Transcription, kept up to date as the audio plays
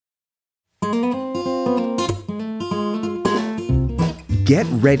Get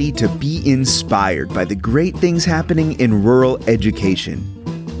ready to be inspired by the great things happening in rural education.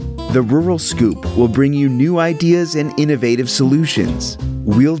 The Rural Scoop will bring you new ideas and innovative solutions.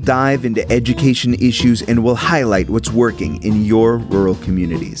 We'll dive into education issues and we'll highlight what's working in your rural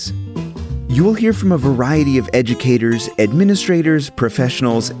communities. You will hear from a variety of educators, administrators,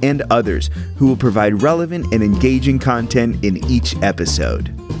 professionals, and others who will provide relevant and engaging content in each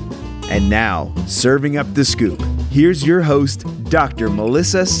episode. And now, serving up the scoop, here's your host, Dr.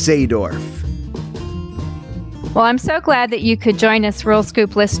 Melissa Sadorf. Well, I'm so glad that you could join us, Rural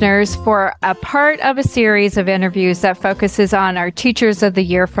Scoop listeners, for a part of a series of interviews that focuses on our Teachers of the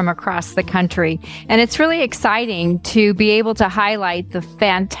Year from across the country. And it's really exciting to be able to highlight the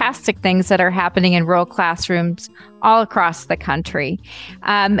fantastic things that are happening in rural classrooms all across the country.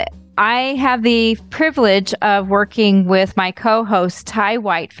 I have the privilege of working with my co-host, Ty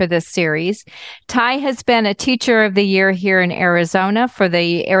White, for this series. Ty has been a Teacher of the Year here in Arizona for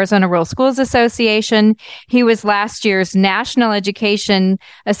the Arizona Rural Schools Association. He was last year's National Education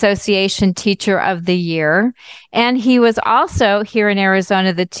Association Teacher of the Year. And he was also here in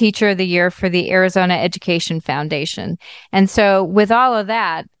Arizona, the Teacher of the Year for the Arizona Education Foundation. And so with all of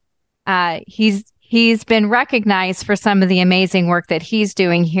that, He's been recognized for some of the amazing work that he's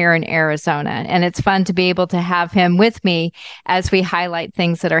doing here in Arizona. And it's fun to be able to have him with me as we highlight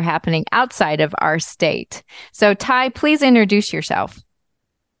things that are happening outside of our state. So Ty, please introduce yourself.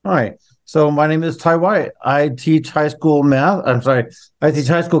 All right. So my name is Ty White. I teach high school math. I teach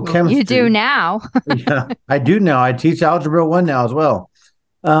high school chemistry. You do now. Yeah, I do now. I teach Algebra 1 now as well.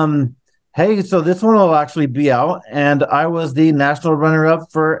 Hey, so this one will actually be out, and I was the national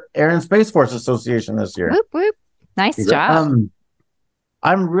runner-up for Air and Space Force Association this year. Whoop, whoop. Nice job.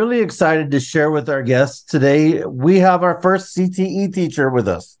 I'm really excited to share with our guests today. We have our first CTE teacher with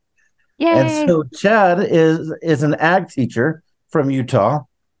us. Yay. And so Chad is an ag teacher from Utah.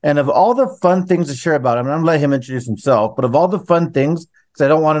 And of all the fun things to share about him, and I'm going to let him introduce himself, but of all the fun things, because I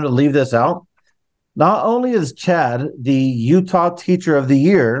don't want him to leave this out, not only is Chad the Utah Teacher of the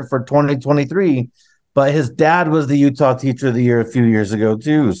Year for 2023, but his dad was the Utah Teacher of the Year a few years ago,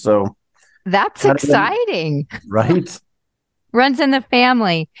 too. So that's exciting. Right? Runs in the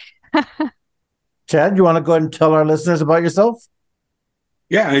family. Chad, you want to go ahead and tell our listeners about yourself?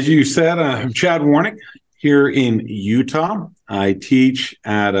 Yeah, as you said, I'm Chad Warnick here in Utah. I teach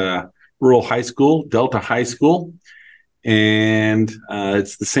at a rural high school, Delta High School. And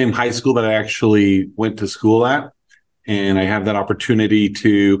it's the same high school that I actually went to school at. And I have that opportunity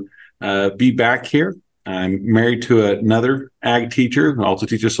to be back here. I'm married to another ag teacher who also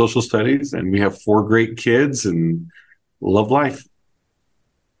teaches social studies. And we have 4 great kids and love life.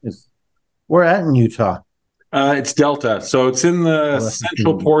 Where at in Utah? It's Delta. So it's in the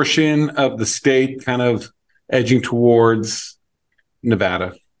central portion of the state, kind of edging towards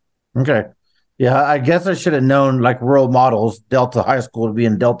Nevada. Okay. Yeah, I guess I should have known, like role models, Delta High School to be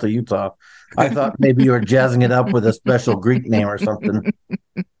in Delta, Utah. I thought maybe you were jazzing it up with a special Greek name or something.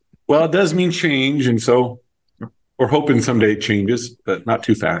 Well, it does mean change, and so we're hoping someday it changes, but not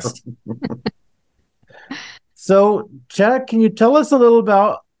too fast. So, Chad, can you tell us a little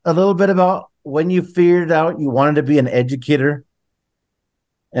bit about when you figured out you wanted to be an educator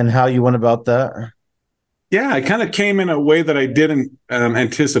and how you went about that? Yeah, it kind of came in a way that I didn't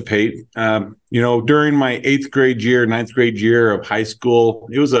anticipate. During my 8th grade year, 9th grade year of high school,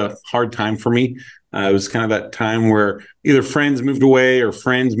 it was a hard time for me. It was kind of that time where either friends moved away or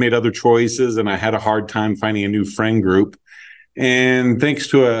friends made other choices, and I had a hard time finding a new friend group. And thanks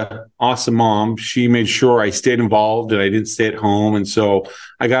to an awesome mom, she made sure I stayed involved and I didn't stay at home. And so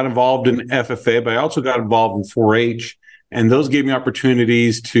I got involved in FFA, but I also got involved in 4-H. And those gave me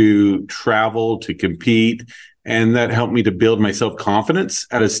opportunities to travel, to compete, and that helped me to build my self-confidence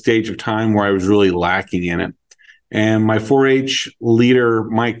at a stage of time where I was really lacking in it. And my 4-H leader,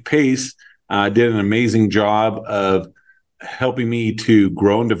 Mike Pace, did an amazing job of helping me to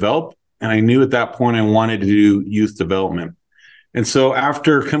grow and develop. And I knew at that point I wanted to do youth development. And so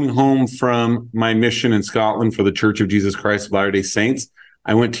after coming home from my mission in Scotland for the Church of Jesus Christ of Latter-day Saints,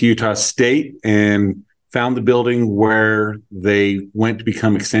 I went to Utah State and found the building where they went to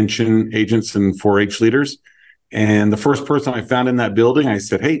become extension agents and 4-H leaders. And the first person I found in that building, I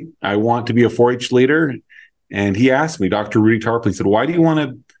said, hey, I want to be a 4-H leader. And he asked me, Dr. Rudy Tarpley, said, why do you want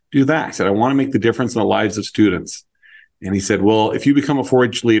to do that? I said, I want to make the difference in the lives of students. And he said, well, if you become a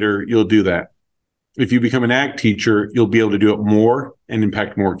 4-H leader, you'll do that. If you become an ag teacher, you'll be able to do it more and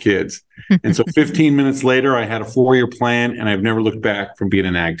impact more kids. And so 15 minutes later, I had a 4-year plan, and I've never looked back from being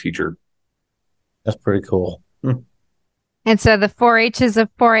an ag teacher. That's pretty cool. And so the 4-H's of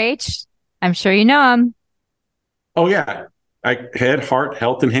 4-H, I'm sure you know them. Oh, yeah. Head, heart,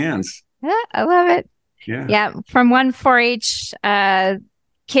 health, and hands. Yeah, I love it. Yeah. Yeah. From one 4-H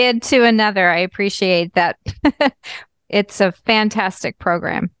kid to another. I appreciate that. It's a fantastic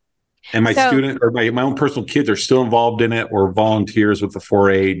program. And my my own personal kids are still involved in it or volunteers with the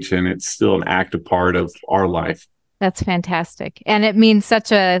 4-H, and it's still an active part of our life. That's fantastic. And it means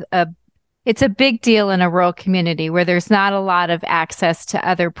such it's a big deal in a rural community where there's not a lot of access to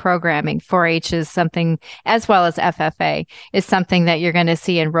other programming. 4-H is something, as well as FFA, is something that you're going to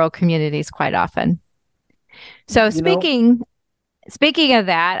see in rural communities quite often. So Speaking of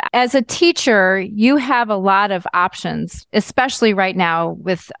that, as a teacher, you have a lot of options, especially right now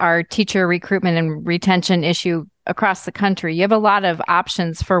with our teacher recruitment and retention issue across the country. You have a lot of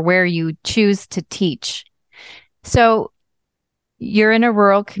options for where you choose to teach. So you're in a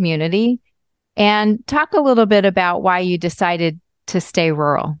rural community, and talk a little bit about why you decided to stay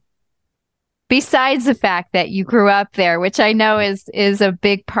rural. Besides the fact that you grew up there, which I know is a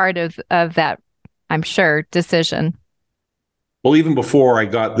big part of that, I'm sure, decision. Well, even before I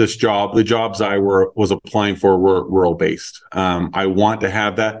got this job, the jobs I was applying for were rural based. I want to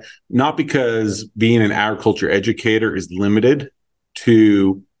have that, not because being an agriculture educator is limited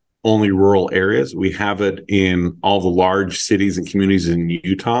to only rural areas. We have it in all the large cities and communities in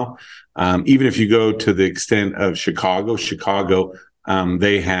Utah. Even if you go to the extent of Chicago,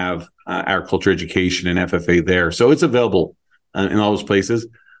 they have agriculture education and FFA there. So it's available in all those places.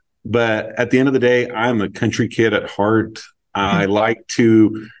 But at the end of the day, I'm a country kid at heart. I like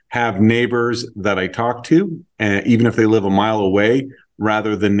to have neighbors that I talk to, even if they live a mile away,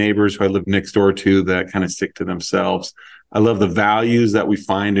 rather than neighbors who I live next door to that kind of stick to themselves. I love the values that we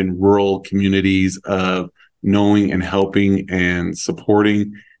find in rural communities of knowing and helping and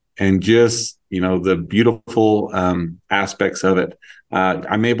supporting, and just, the beautiful aspects of it.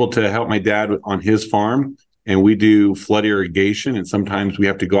 I'm able to help my dad on his farm, and we do flood irrigation, and sometimes we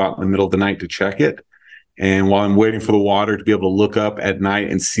have to go out in the middle of the night to check it. And while I'm waiting for the water, to be able to look up at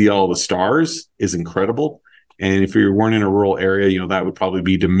night and see all the stars is incredible. And if you weren't in a rural area, that would probably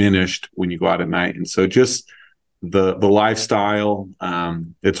be diminished when you go out at night. And so just the lifestyle,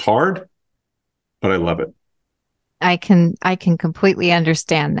 it's hard, but I love it. I can completely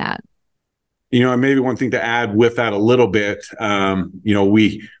understand that. And maybe one thing to add with that a little bit,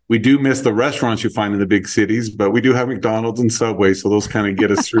 we do miss the restaurants you find in the big cities, but we do have McDonald's and Subway, so those kind of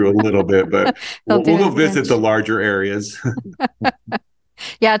get us through a little bit. But we'll go visit the larger areas.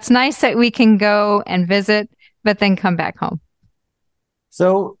 Yeah, it's nice that we can go and visit, but then come back home.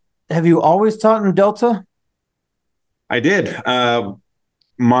 So, have you always taught in Delta? I did.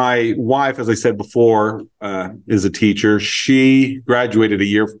 My wife, as I said before, is a teacher. She graduated a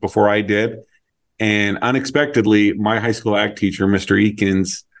year before I did. And unexpectedly, my high school ag teacher, Mr.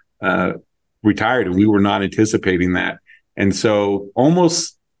 Eakins, retired, and we were not anticipating that. And so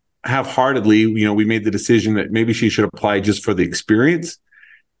almost half-heartedly, we made the decision that maybe she should apply just for the experience.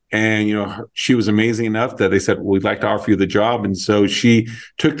 And, she was amazing enough that they said, well, we'd like to offer you the job. And so she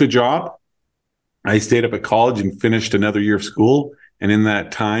took the job. I stayed up at college and finished another year of school. And in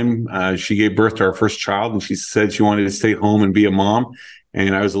that time, she gave birth to our first child, and she said she wanted to stay home and be a mom.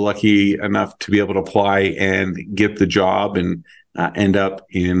 And I was lucky enough to be able to apply and get the job and end up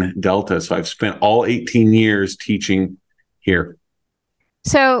in Delta. So I've spent all 18 years teaching here.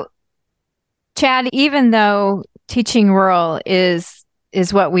 So, Chad, even though teaching rural is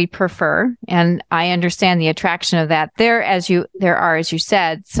what we prefer, and I understand the attraction of that, there are, as you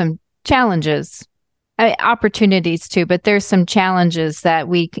said, some challenges. Opportunities too, but there's some challenges that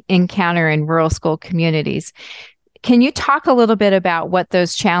we encounter in rural school communities. Can you talk a little bit about what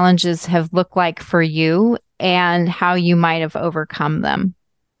those challenges have looked like for you and how you might have overcome them?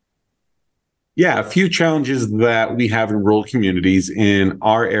 Yeah, a few challenges that we have in rural communities in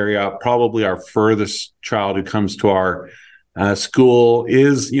our area. Probably our furthest child who comes to our school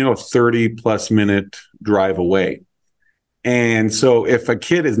is, a 30 plus minute drive away. And so if a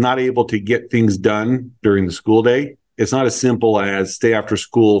kid is not able to get things done during the school day, it's not as simple as stay after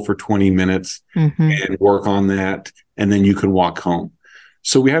school for 20 minutes and work on that, and then you can walk home.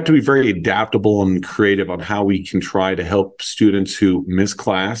 So we have to be very adaptable and creative on how we can try to help students who miss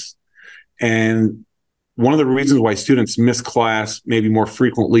class. And one of the reasons why students miss class maybe more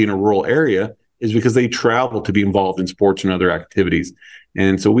frequently in a rural area is because they travel to be involved in sports and other activities.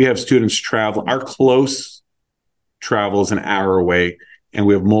 And so we have students travel. Our close travel is an hour away, and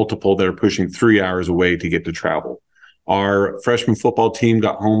we have multiple that are pushing 3 hours away to get to travel. Our freshman football team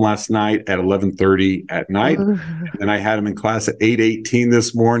got home last night at 11:30 at night, and I had them in class at 8:18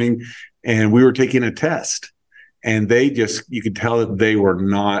 this morning, and we were taking a test, and you could tell that they were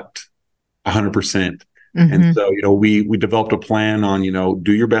not 100%. And so, we developed a plan on,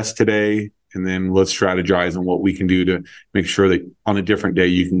 do your best today, and then let's strategize on what we can do to make sure that on a different day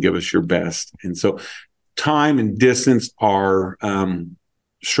you can give us your best. And so time and distance are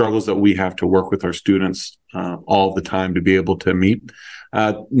struggles that we have to work with our students all the time to be able to meet.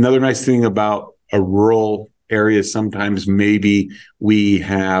 Another nice thing about a rural area is sometimes maybe we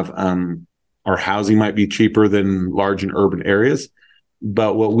have our housing might be cheaper than large and urban areas.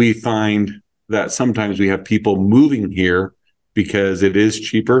 But what we find that sometimes we have people moving here because it is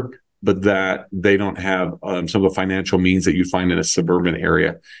cheaper, but that they don't have some of the financial means that you find in a suburban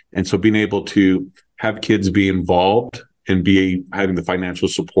area. And so being able to have kids be involved and having the financial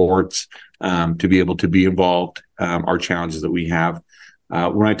supports to be able to be involved are challenges that we have.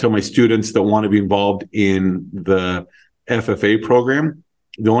 When I tell my students that want to be involved in the FFA program,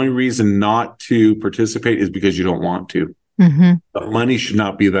 the only reason not to participate is because you don't want to. But money should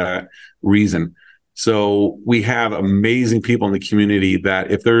not be that reason. So we have amazing people in the community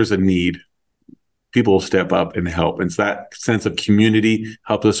that if there's a need, people will step up and help. And so that sense of community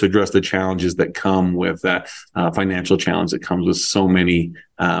helps us address the challenges that come with that financial challenge that comes with so many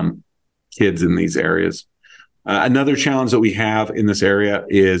kids in these areas. Another challenge that we have in this area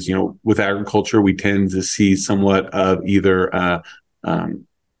is, with agriculture, we tend to see somewhat of either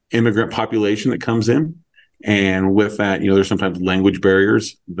immigrant population that comes in. And with that, there's sometimes language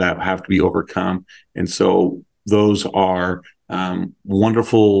barriers that have to be overcome. And so those are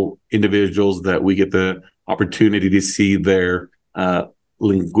wonderful individuals that we get the opportunity to see their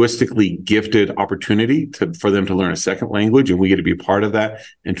linguistically gifted opportunity for them to learn a second language. And we get to be part of that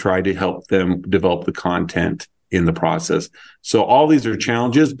and try to help them develop the content in the process. So all these are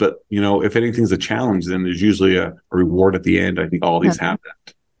challenges, but, if anything's a challenge, then there's usually a reward at the end. I think all these have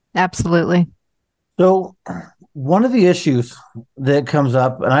that. Absolutely. So one of the issues that comes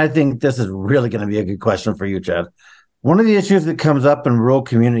up, and I think this is really going to be a good question for you, Chad. One of the issues that comes up in rural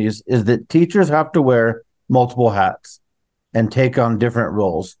communities is that teachers have to wear multiple hats and take on different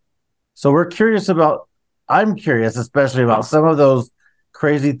roles. So I'm curious, especially about some of those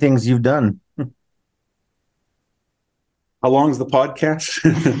crazy things you've done. How long is the podcast?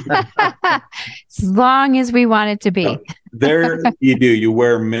 As long as we want it to be. There you do. You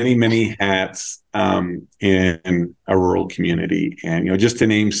wear many, many hats in a rural community. And, just to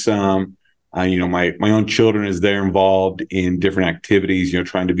name some, my own children, as they're involved in different activities,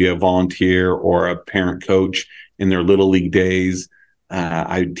 trying to be a volunteer or a parent coach in their little league days.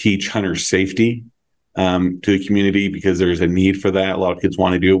 I teach hunter safety to the community because there's a need for that. A lot of kids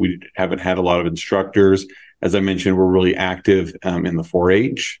want to do it. We haven't had a lot of instructors. As I mentioned, we're really active in the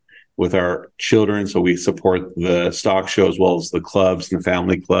 4-H with our children. So we support the stock show as well as the clubs and the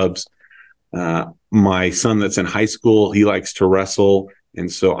family clubs. My son that's in high school, he likes to wrestle.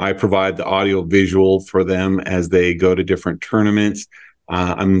 And so I provide the audio visual for them as they go to different tournaments.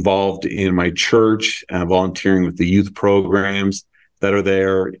 I'm involved in my church, volunteering with the youth programs that are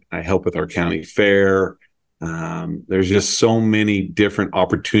there. I help with our county fair. There's just so many different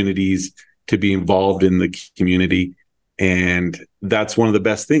opportunities to be involved in the community. And that's one of the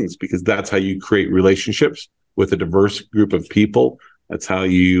best things because that's how you create relationships with a diverse group of people. That's how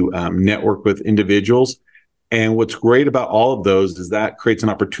you network with individuals. And what's great about all of those is that creates an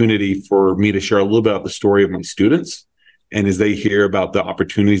opportunity for me to share a little bit about the story of my students. And as they hear about the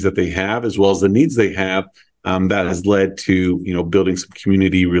opportunities that they have, as well as the needs they have, that has led to, building some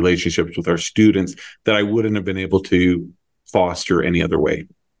community relationships with our students that I wouldn't have been able to foster any other way.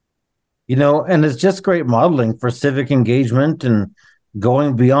 And it's just great modeling for civic engagement and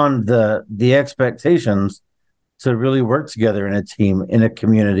going beyond the expectations to really work together in a team, in a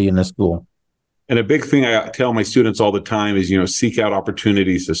community, in a school. And a big thing I tell my students all the time is, seek out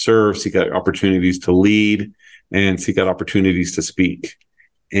opportunities to serve, seek out opportunities to lead, and seek out opportunities to speak.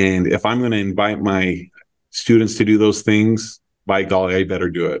 And if I'm going to invite my students to do those things, by golly, I better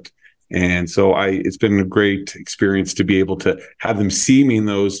do it. And so it's been a great experience to be able to have them see me in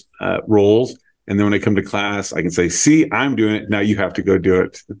those roles. And then when I come to class, I can say, see, I'm doing it. Now you have to go do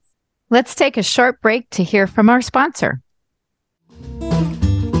it. Let's take a short break to hear from our sponsor.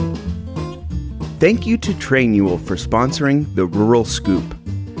 Thank you to Trainual for sponsoring the Rural Scoop.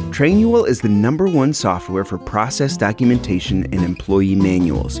 Trainual is the #1 software for process documentation and employee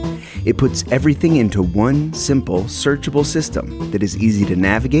manuals. It puts everything into one simple, searchable system that is easy to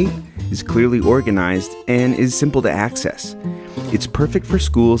navigate, is clearly organized, and is simple to access. It's perfect for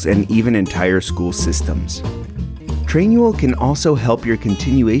schools and even entire school systems. Trainual can also help your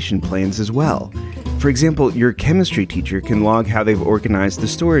continuation plans as well. For example, your chemistry teacher can log how they've organized the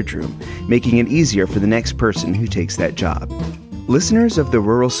storage room, making it easier for the next person who takes that job. Listeners of the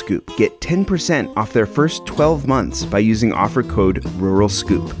Rural Scoop get 10% off their first 12 months by using offer code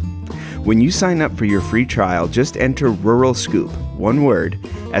RuralScoop. When you sign up for your free trial, just enter Rural Scoop, one word,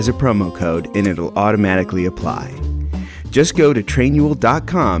 as a promo code, and it'll automatically apply. Just go to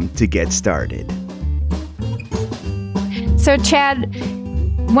trainual.com to get started. So, Chad,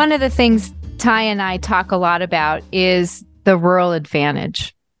 one of the things Ty and I talk a lot about is the rural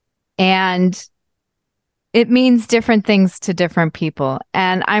advantage. And it means different things to different people.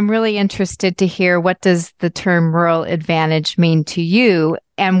 And I'm really interested to hear, what does the term rural advantage mean to you?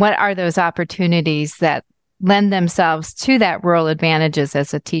 And what are those opportunities that lend themselves to that rural advantages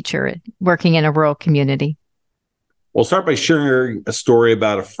as a teacher working in a rural community? Well, I'll start by sharing a story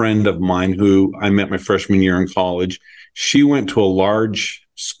about a friend of mine who I met my freshman year in college. She went to a large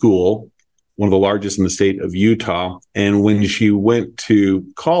school, one of the largest in the state of Utah. And when she went to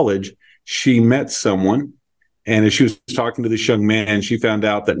college, she met someone. And as she was talking to this young man, she found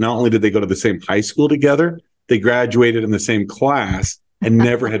out that not only did they go to the same high school together, they graduated in the same class and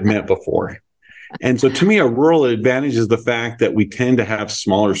never had met before. And so to me, a rural advantage is the fact that we tend to have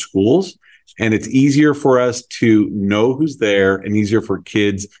smaller schools, and it's easier for us to know who's there and easier for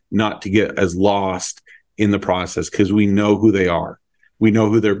kids not to get as lost in the process because we know who they are. We know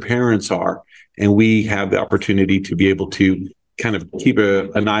who their parents are, and we have the opportunity to be able to kind of keep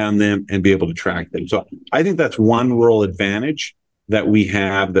an eye on them and be able to track them. So I think that's one rural advantage that we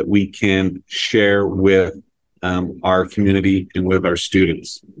have that we can share with our community and with our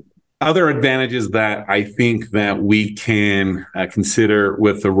students. Other advantages that I think that we can consider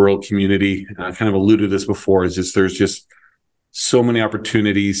with the rural community, I kind of alluded to this before, is just there's just so many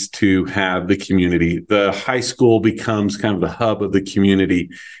opportunities to have the community. The high school becomes kind of the hub of the community.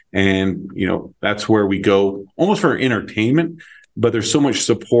 And, that's where we go almost for entertainment, but there's so much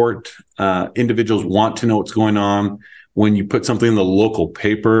support. Individuals want to know what's going on. When you put something in the local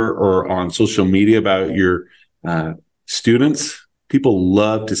paper or on social media about your students, people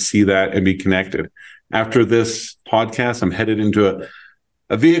love to see that and be connected. After this podcast, I'm headed into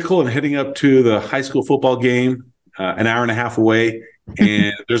a vehicle and heading up to the high school football game, an hour and a half away.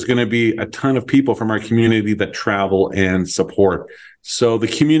 And there's going to be a ton of people from our community that travel and support. So the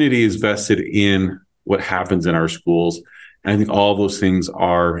community is vested in what happens in our schools. And I think all those things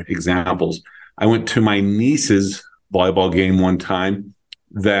are examples. I went to my niece's volleyball game one time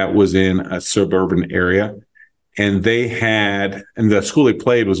that was in a suburban area. And the school they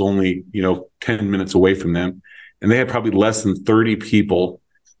played was only, 10 minutes away from them. And they had probably less than 30 people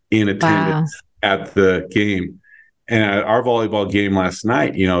in attendance at the game. And at our volleyball game last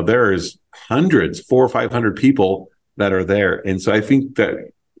night, there is hundreds, 400 or 500 people that are there. And so I think that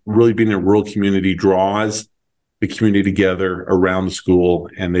really being a rural community draws the community together around the school,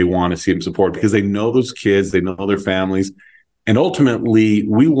 and they want to see them support because they know those kids, they know their families. And ultimately,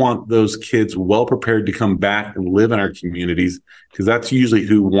 we want those kids well prepared to come back and live in our communities, because that's usually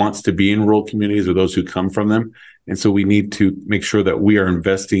who wants to be in rural communities, or those who come from them. And so we need to make sure that we are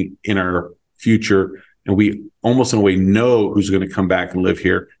investing in our future, and we almost in a way know who's going to come back and live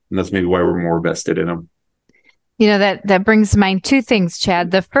here. And that's maybe why we're more vested in them. That brings to mind two things, Chad.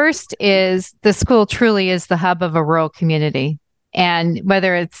 The first is the school truly is the hub of a rural community. And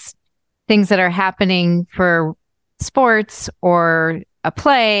whether it's things that are happening for sports or a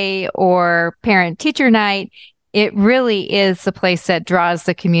play or parent-teacher night, it really is the place that draws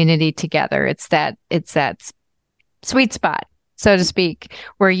the community together. It's that sweet spot, so to speak,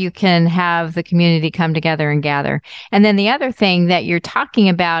 where you can have the community come together and gather. And then the other thing that you're talking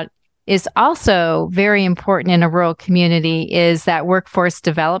about is also very important in a rural community is that workforce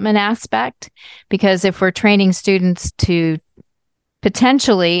development aspect. Because if we're training students to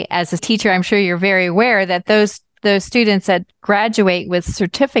potentially, as a teacher, I'm sure you're very aware that those students that graduate with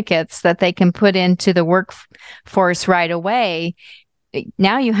certificates that they can put into the workforce right away,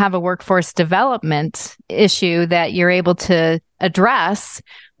 now you have a workforce development issue that you're able to address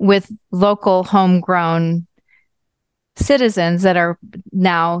with local homegrown citizens that are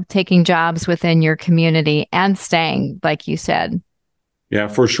now taking jobs within your community and staying, like you said. Yeah,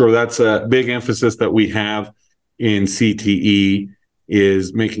 for sure. That's a big emphasis that we have in CTE,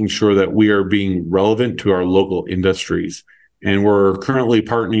 is making sure that we are being relevant to our local industries. And we're currently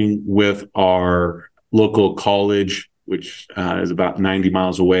partnering with our local college, which is about 90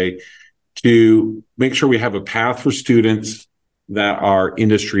 miles away, to make sure we have a path for students that are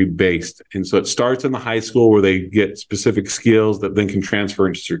industry based. And so it starts in the high school where they get specific skills that then can transfer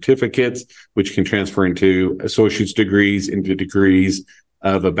into certificates, which can transfer into associate's degrees, into degrees,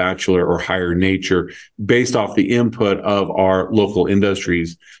 of a bachelor or higher nature based off the input of our local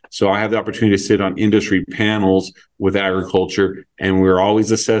industries. So I have the opportunity to sit on industry panels with agriculture, and we're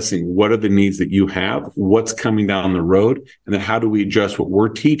always assessing what are the needs that you have, what's coming down the road, and then how do we adjust what we're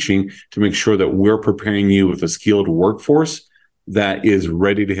teaching to make sure that we're preparing you with a skilled workforce that is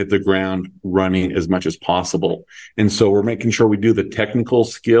ready to hit the ground running as much as possible. And so we're making sure we do the technical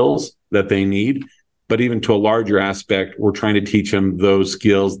skills that they need, but even to a larger aspect, we're trying to teach them those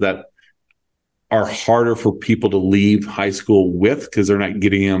skills that are harder for people to leave high school with because they're not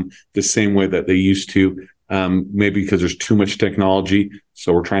getting them the same way that they used to, maybe because there's too much technology.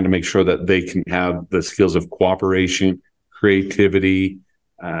 So we're trying to make sure that they can have the skills of cooperation, creativity,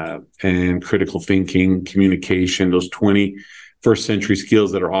 and critical thinking, communication, those 21st century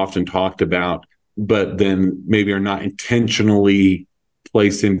skills that are often talked about, but then maybe are not intentionally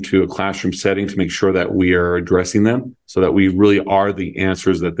placed into a classroom setting to make sure that we are addressing them so that we really are the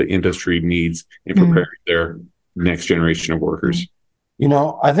answers that the industry needs in preparing their next generation of workers. You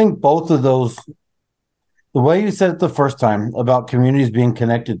know, I think both of those, the way you said it the first time about communities being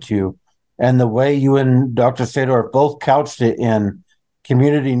connected to, and the way you and Dr. Sador both couched it in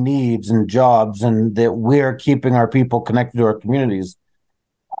community needs and jobs, and that we're keeping our people connected to our communities.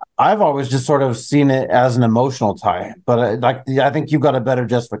 I've always just sort of seen it as an emotional tie, but I think you've got a better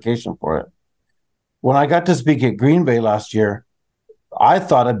justification for it. When I got to speak at Green Bay last year, I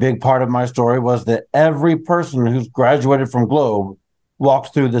thought a big part of my story was that every person who's graduated from Globe walks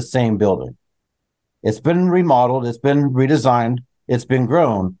through the same building. It's been remodeled, it's been redesigned, it's been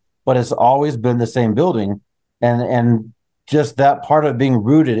grown, but it's always been the same building. And just that part of being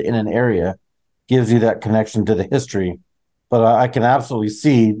rooted in an area gives you that connection to the history. But I can absolutely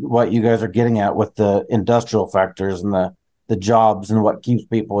see what you guys are getting at with the industrial factors and the jobs and what keeps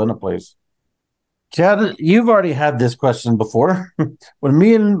people in a place. Chad, you've already had this question before. When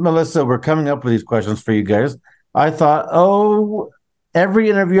me and Melissa were coming up with these questions for you guys, I thought, every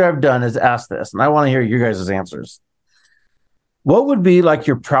interview I've done has asked this, and I want to hear your guys' answers. What would be like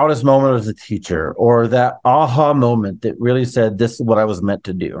your proudest moment as a teacher, or that aha moment that really said, this is what I was meant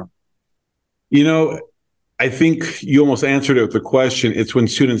to do? You know, I think you almost answered it with the question. It's when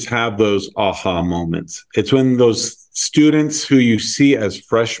students have those aha moments. It's when those students who you see as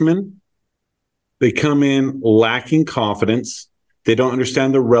freshmen, they come in lacking confidence. They don't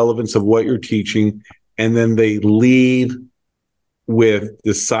understand the relevance of what you're teaching. And then they leave with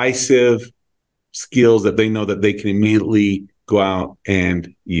decisive skills that they know that they can immediately go out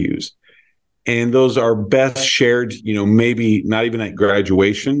and use. And those are best shared, maybe not even at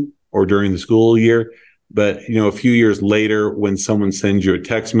graduation or during the school year, but, a few years later when someone sends you a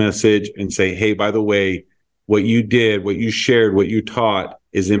text message and say, hey, by the way, what you did, what you shared, what you taught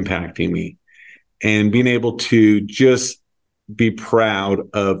is impacting me. And being able to just be proud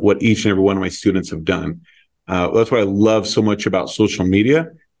of what each and every one of my students have done. That's what I love so much about social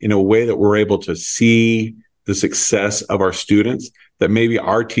media, in a way that we're able to see the success of our students that maybe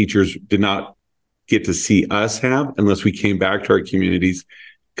our teachers did not get to see us have unless we came back to our communities,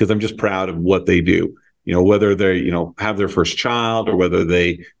 because I'm just proud of what they do. Whether they, have their first child, or whether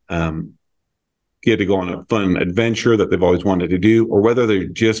they get to go on a fun adventure that they've always wanted to do, or whether they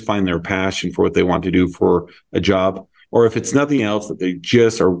just find their passion for what they want to do for a job, or if it's nothing else, that they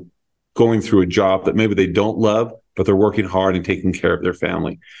just are going through a job that maybe they don't love, but they're working hard and taking care of their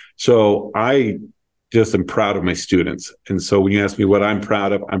family. So I just am proud of my students. And so when you ask me what I'm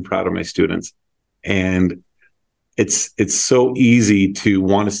proud of my students. And it's so easy to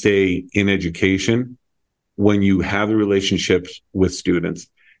want to stay in education when you have the relationships with students.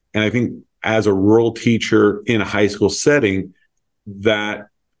 And I think as a rural teacher in a high school setting, that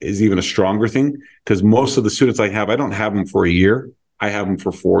is even a stronger thing, because most of the students I don't have them for a year. I have them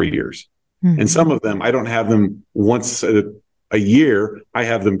for 4 years. Mm-hmm. And some of them, I don't have them once a year. I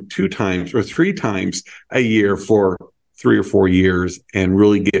have them 2 times or 3 times a year for 3 or 4 years, and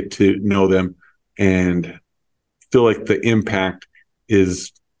really get to know them and feel like the impact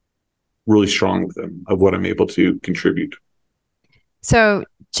is really strong with them of what I'm able to contribute. So,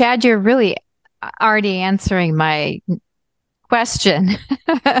 Chad, you're really already answering my question,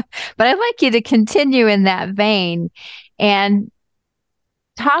 but I'd like you to continue in that vein and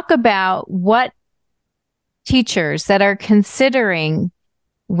talk about what teachers that are considering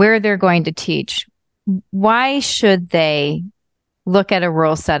where they're going to teach, why should they look at a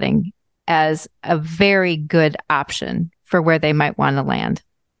rural setting as a very good option for where they might want to land?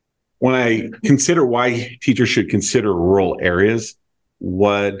 When I consider why teachers should consider rural areas,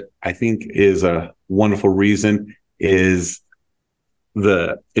 what I think is a wonderful reason is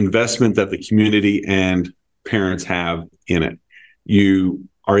the investment that the community and parents have in it. you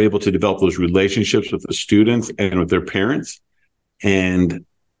are able to develop those relationships with the students and with their parents. And,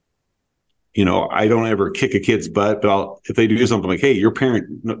 I don't ever kick a kid's butt, but if they do something like, hey, your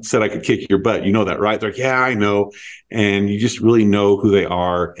parent said I could kick your butt, you know that, right? They're like, yeah, I know. And you just really know who they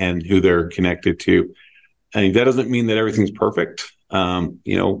are and who they're connected to. And that doesn't mean that everything's perfect. When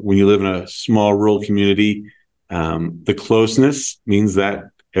you live in a small rural community, the closeness means that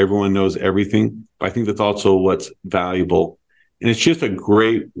everyone knows everything. But I think that's also what's valuable. And it's just a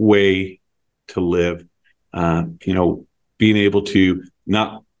great way to live, being able to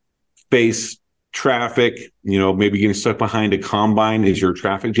not face traffic, maybe getting stuck behind a combine is your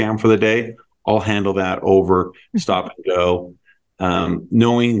traffic jam for the day. I'll handle that over stop and go.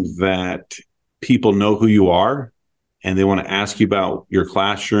 Knowing that people know who you are and they want to ask you about your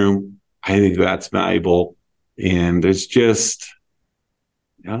classroom, I think that's valuable. And it's just,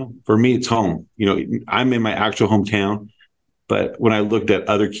 for me, it's home. I'm in my actual hometown, but when I looked at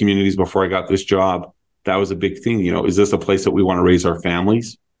other communities before I got this job, that was a big thing. Is this a place that we want to raise our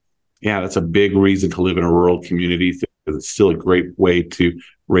families? Yeah, that's a big reason to live in a rural community. It's still a great way to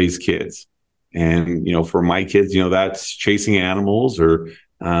raise kids. And, for my kids, that's chasing animals or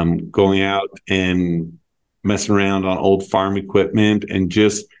going out and messing around on old farm equipment and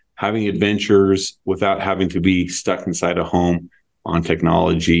just having adventures without having to be stuck inside a home on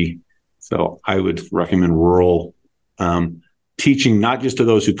technology. So I would recommend rural teaching, not just to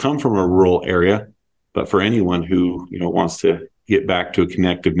those who come from a rural area, but for anyone who, wants to get back to a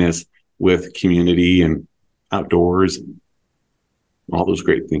connectiveness with community and outdoors and all those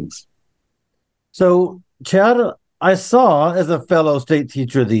great things. So, Chad, I saw as a fellow state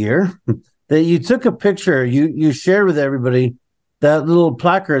teacher of the year that you took a picture, you shared with everybody that little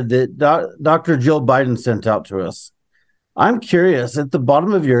placard that Dr. Jill Biden sent out to us. I'm curious, at the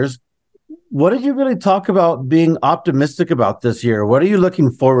bottom of yours, what did you really talk about being optimistic about this year? What are you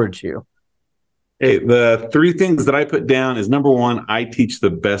looking forward to? Hey, the three things that I put down is number one, I teach the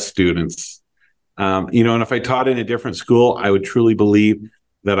best students. And if I taught in a different school, I would truly believe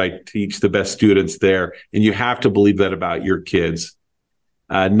that I teach the best students there. And you have to believe that about your kids.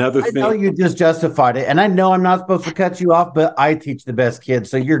 Another thing. I know you just justified it. And I know I'm not supposed to cut you off, but I teach the best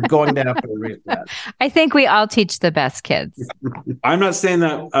kids. So you're going to have to erase that. I think we all teach the best kids. I'm not saying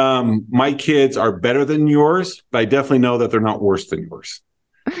that my kids are better than yours, but I definitely know that they're not worse than yours.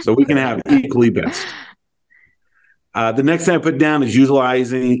 So we can have equally best. The next thing I put down is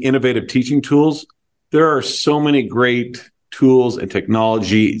utilizing innovative teaching tools. There are so many great tools and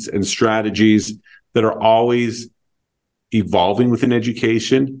technologies and strategies that are always evolving within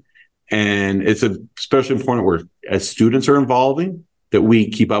education. And it's especially important where as students are evolving, that we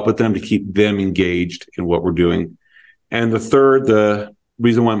keep up with them to keep them engaged in what we're doing. And the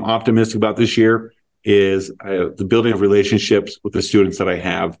reason why I'm optimistic about this year is the building of relationships with the students that I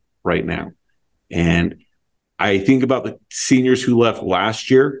have right now. And I think about the seniors who left last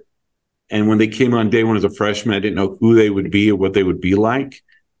year. And when they came on day one as a freshman, I didn't know who they would be or what they would be like.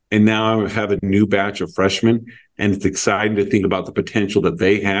 And now I have a new batch of freshmen, and it's exciting to think about the potential that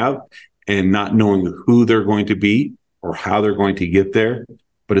they have and not knowing who they're going to be or how they're going to get there.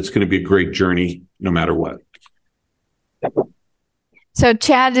 But it's going to be a great journey no matter what. So,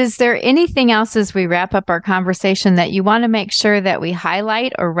 Chad, is there anything else as we wrap up our conversation that you want to make sure that we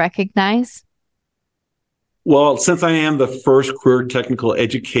highlight or recognize? Well, since I am the first career technical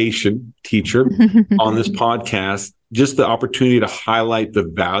education teacher on this podcast, just the opportunity to highlight the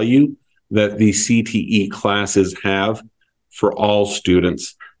value that the CTE classes have for all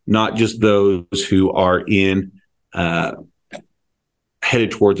students, not just those who are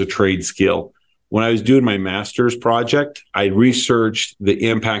headed towards a trade skill. When I was doing my master's project, I researched the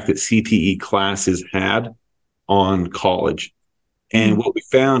impact that CTE classes had on college. And what we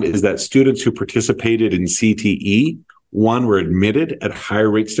found is that students who participated in CTE, one, were admitted at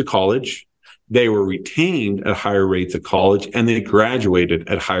higher rates to college, they were retained at higher rates at college, and they graduated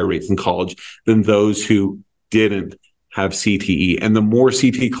at higher rates in college than those who didn't have CTE. And the more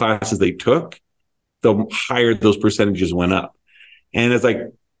CTE classes they took, the higher those percentages went up. And it's like,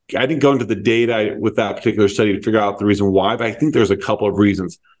 I didn't go into the data with that particular study to figure out the reason why, but I think there's a couple of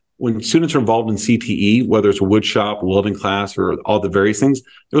reasons. When students are involved in CTE, whether it's a wood shop, welding class, or all the various things,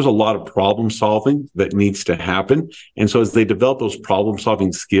 there's a lot of problem solving that needs to happen. And so as they develop those problem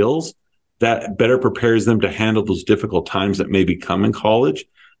solving skills, that better prepares them to handle those difficult times that maybe come in college.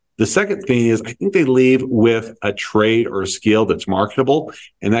 The second thing is I think they leave with a trade or a skill that's marketable,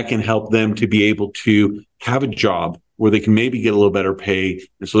 and that can help them to be able to have a job where they can maybe get a little better pay.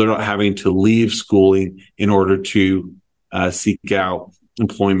 And so they're not having to leave schooling in order to seek out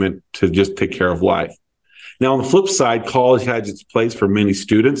employment to just take care of life. Now, on the flip side, college has its place for many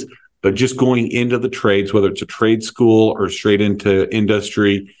students, but just going into the trades, whether it's a trade school or straight into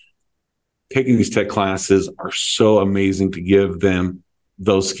industry, taking these tech classes are so amazing to give them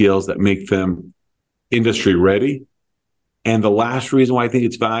those skills that make them industry ready. And the last reason why I think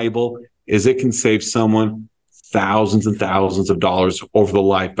it's valuable is it can save someone thousands and thousands of dollars over the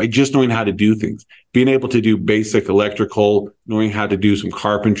life by just knowing how to do things, being able to do basic electrical, knowing how to do some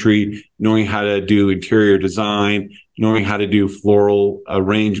carpentry, knowing how to do interior design, knowing how to do floral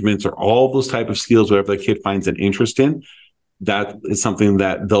arrangements, or all those type of skills, whatever the kid finds an interest in. That is something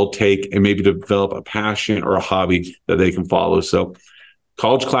that they'll take and maybe develop a passion or a hobby that they can follow. So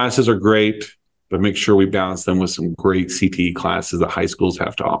college classes are great, but make sure we balance them with some great CTE classes that high schools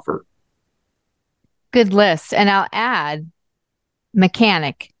have to offer. Good list. And I'll add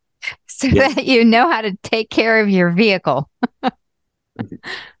mechanic so that you know how to take care of your vehicle.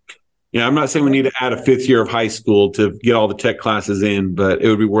 Yeah, I'm not saying we need to add a 5th year of high school to get all the tech classes in, but it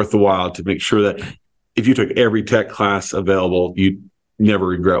would be worth the while to make sure that if you took every tech class available, you'd never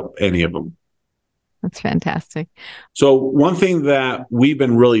regret any of them. That's fantastic. So one thing that we've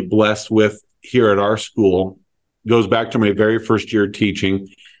been really blessed with here at our school goes back to my very first year teaching,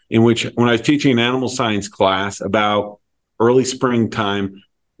 in which when I was teaching an animal science class about early springtime,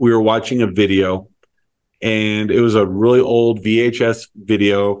 we were watching a video, and it was a really old VHS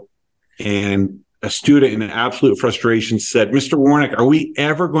video, and a student in absolute frustration said, "Mr. Warnick, are we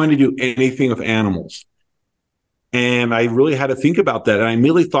ever going to do anything with animals?" And I really had to think about that. And I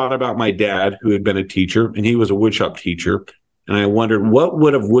immediately thought about my dad, who had been a teacher, and he was a woodshop teacher. And I wondered, what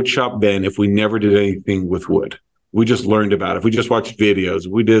would have woodshop been if we never did anything with wood? We just learned about it. If we just watched videos,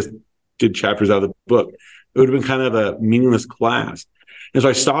 we just did chapters out of the book, it would have been kind of a meaningless class. And so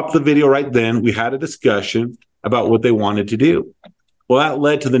I stopped the video right then. We had a discussion about what they wanted to do. Well, that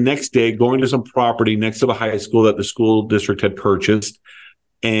led to the next day going to some property next to the high school that the school district had purchased.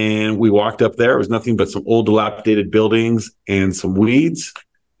 And we walked up there. It was nothing but some old dilapidated buildings and some weeds.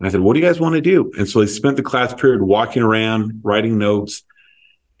 And I said, "What do you guys want to do?" And so they spent the class period walking around, writing notes.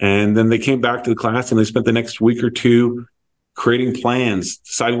 And then they came back to the class and they spent the next week or two creating plans,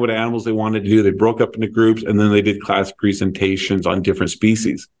 deciding what animals they wanted to do. They broke up into groups, and then they did class presentations on different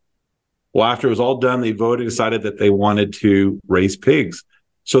species. Well, after it was all done, they voted, decided that they wanted to raise pigs.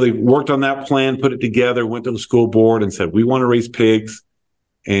 So they worked on that plan, put it together, went to the school board and said, "We want to raise pigs,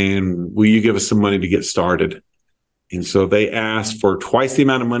 and will you give us some money to get started?" And so they asked for twice the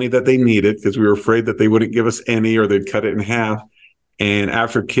amount of money that they needed, because we were afraid that they wouldn't give us any or they'd cut it in half. And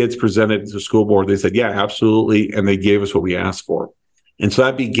after kids presented to the school board, they said, "Yeah, absolutely." And they gave us what we asked for. And so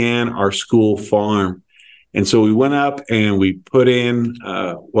that began our school farm. And so we went up and we put in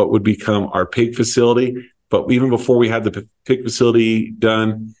what would become our pig facility. But even before we had the pig facility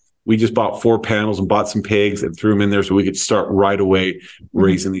done, we just bought 4 panels and bought some pigs and threw them in there so we could start right away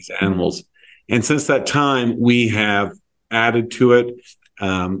raising these animals. And since that time, we have added to it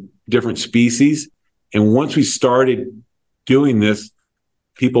different species. And once we started doing this,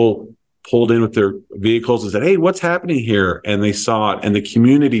 people pulled in with their vehicles and said, "Hey, what's happening here?" And they saw it, and the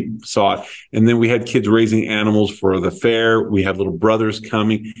community saw it. And then we had kids raising animals for the fair. We had little brothers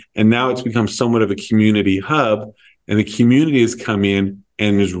coming, and now it's become somewhat of a community hub. And the community has come in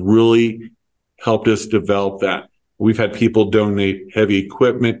and has really helped us develop that. We've had people donate heavy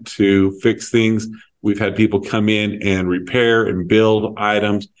equipment to fix things. We've had people come in and repair and build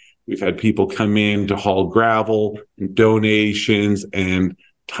items. We've had people come in to haul gravel and donations and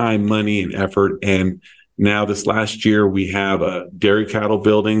time, money, and effort. And now this last year, we have a dairy cattle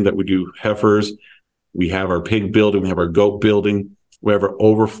building that we do heifers. We have our pig building. We have our goat building. We have our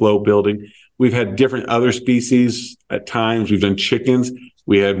overflow building. We've had different other species at times. We've done chickens.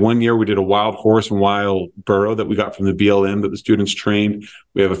 We had one year, we did a wild horse and wild burro that we got from the BLM that the students trained.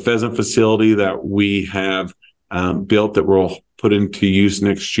 We have a pheasant facility that we have built that we'll put into use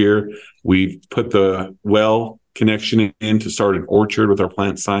next year. We've put the well connection in to start an orchard with our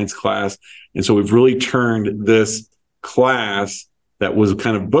plant science class. And so we've really turned this class that was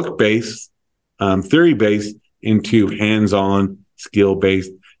kind of book-based, theory-based, into hands-on,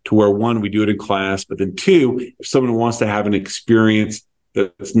 skill-based, to where, one, we do it in class, but then two, if someone wants to have an experience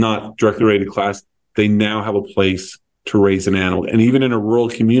that's not directly related to class, they now have a place to raise an animal. And even in a rural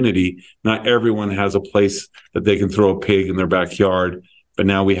community, not everyone has a place that they can throw a pig in their backyard. But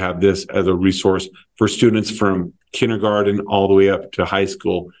now we have this as a resource for students from kindergarten all the way up to high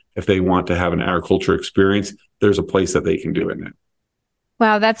school. If they want to have an agriculture experience, there's a place that they can do it.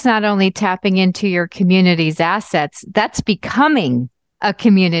 Wow, that's not only tapping into your community's assets, that's becoming a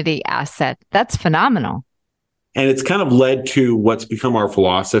community asset. That's phenomenal. And it's kind of led to what's become our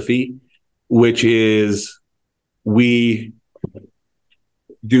philosophy, which is we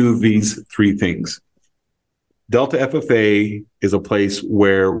do these three things. Delta FFA is a place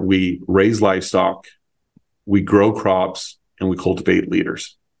where we raise livestock, we grow crops, and we cultivate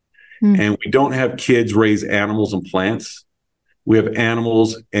leaders. And we don't have kids raise animals and plants. We have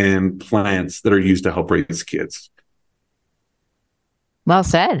animals and plants that are used to help raise kids. Well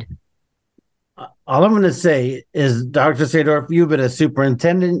said. All I'm going to say is, Dr. Sadorf, you've been a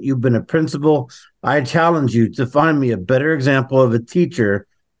superintendent, you've been a principal. I challenge you to find me a better example of a teacher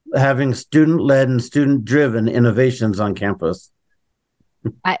having student-led and student-driven innovations on campus.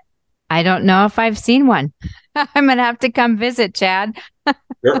 I don't know if I've seen one. I'm going to have to come visit, Chad.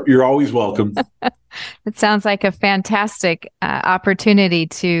 You're always welcome. It sounds like a fantastic opportunity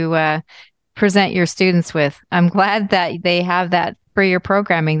to present your students with. I'm glad that they have that for your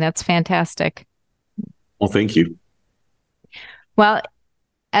programming. That's fantastic. Well, thank you. Well,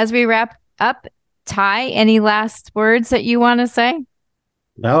 as we wrap up, Ty, any last words that you want to say?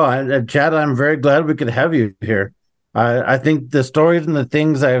 No, Chad, I'm very glad we could have you here. I think the stories and the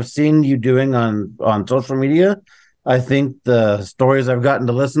things I've seen you doing on social media, I think the stories I've gotten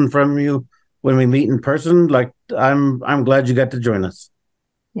to listen from you when we meet in person, like I'm glad you got to join us.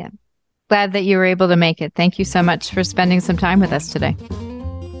 Yeah. Glad that you were able to make it. Thank you so much for spending some time with us today.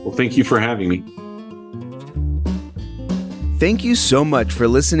 Well, thank you for having me. Thank you so much for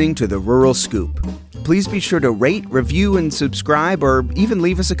listening to the Rural Scoop. Please be sure to rate, review, and subscribe, or even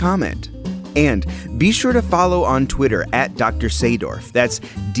leave us a comment. And be sure to follow on Twitter at Dr. Sadorf. That's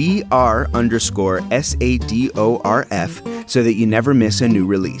Dr_SADORF, so that you never miss a new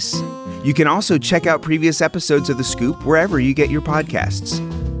release. You can also check out previous episodes of The Scoop wherever you get your podcasts.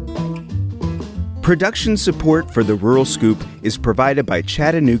 Production support for the Rural Scoop is provided by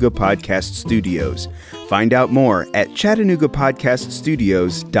Chattanooga Podcast Studios. Find out more at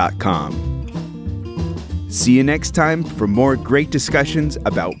ChattanoogaPodcastStudios.com. See you next time for more great discussions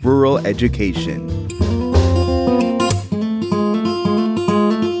about rural education.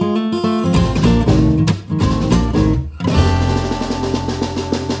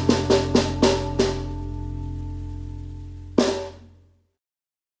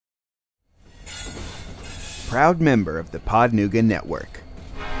 Proud member of the Podnuga Network.